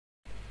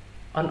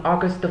On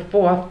August the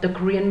 4th, the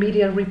Korean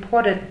media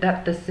reported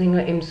that the singer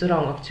Im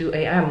Seulong of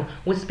 2AM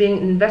was being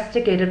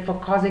investigated for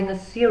causing a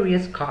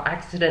serious car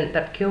accident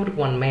that killed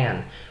one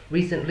man.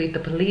 Recently, the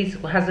police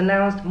has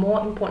announced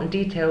more important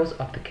details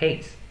of the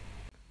case.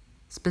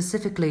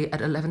 Specifically, at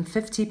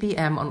 11:50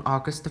 p.m. on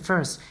August the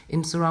 1st,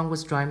 Im Seulong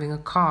was driving a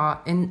car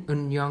in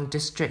Eunyoung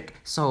District,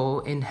 Seoul,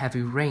 in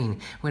heavy rain.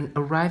 When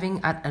arriving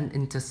at an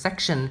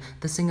intersection,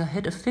 the singer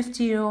hit a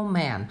 50-year-old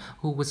man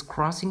who was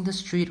crossing the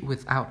street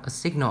without a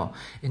signal.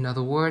 In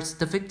other words,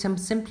 the victim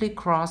simply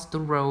crossed the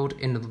road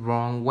in the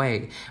wrong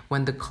way.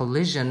 When the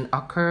collision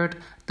occurred,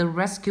 the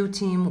rescue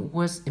team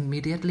was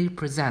immediately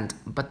present,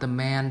 but the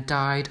man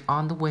died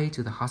on the way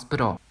to the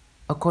hospital.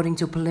 According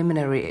to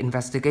preliminary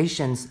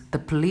investigations, the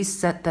police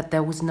said that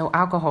there was no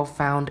alcohol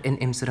found in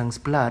Im Seulong's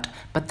blood,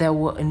 but they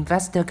were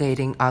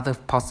investigating other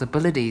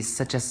possibilities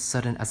such as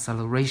sudden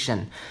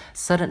acceleration.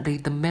 Suddenly,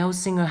 the male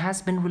singer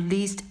has been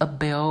released a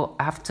bail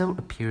after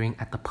appearing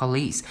at the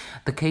police.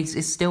 The case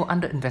is still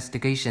under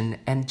investigation,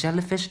 and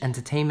Jellyfish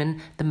Entertainment,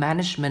 the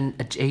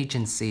management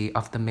agency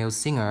of the male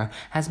singer,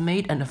 has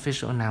made an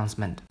official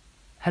announcement.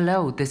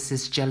 Hello, this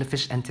is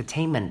Jellyfish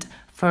Entertainment.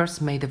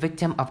 First, may the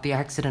victim of the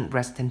accident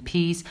rest in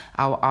peace.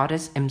 Our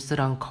artist Im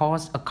Seulong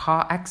caused a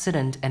car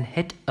accident and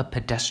hit a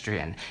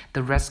pedestrian.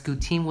 The rescue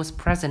team was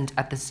present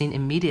at the scene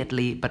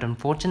immediately, but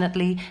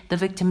unfortunately, the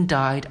victim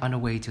died on the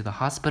way to the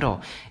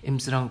hospital. Im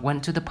Seulong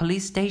went to the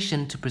police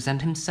station to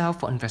present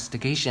himself for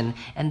investigation,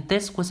 and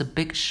this was a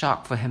big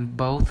shock for him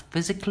both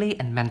physically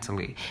and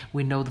mentally.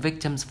 We know the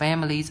victims'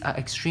 families are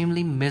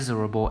extremely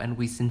miserable, and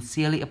we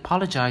sincerely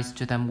apologize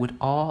to them with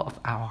all of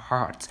our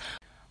hearts.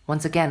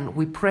 Once again,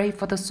 we pray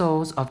for the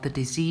souls of the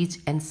deceased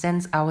and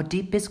send our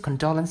deepest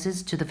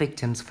condolences to the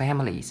victims'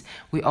 families.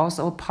 We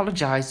also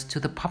apologize to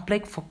the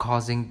public for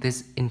causing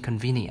this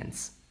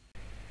inconvenience.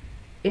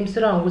 Im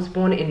Seulong was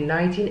born in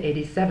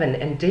 1987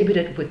 and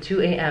debuted with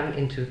 2AM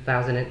in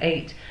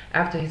 2008.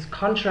 After his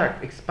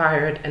contract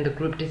expired and the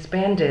group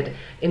disbanded,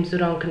 Im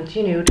Seulong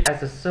continued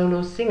as a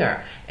solo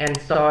singer and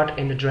starred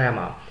in the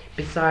drama.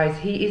 Besides,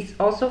 he is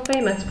also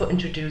famous for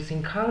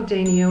introducing Kang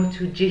Daniel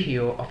to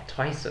Jihyo of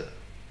Twice.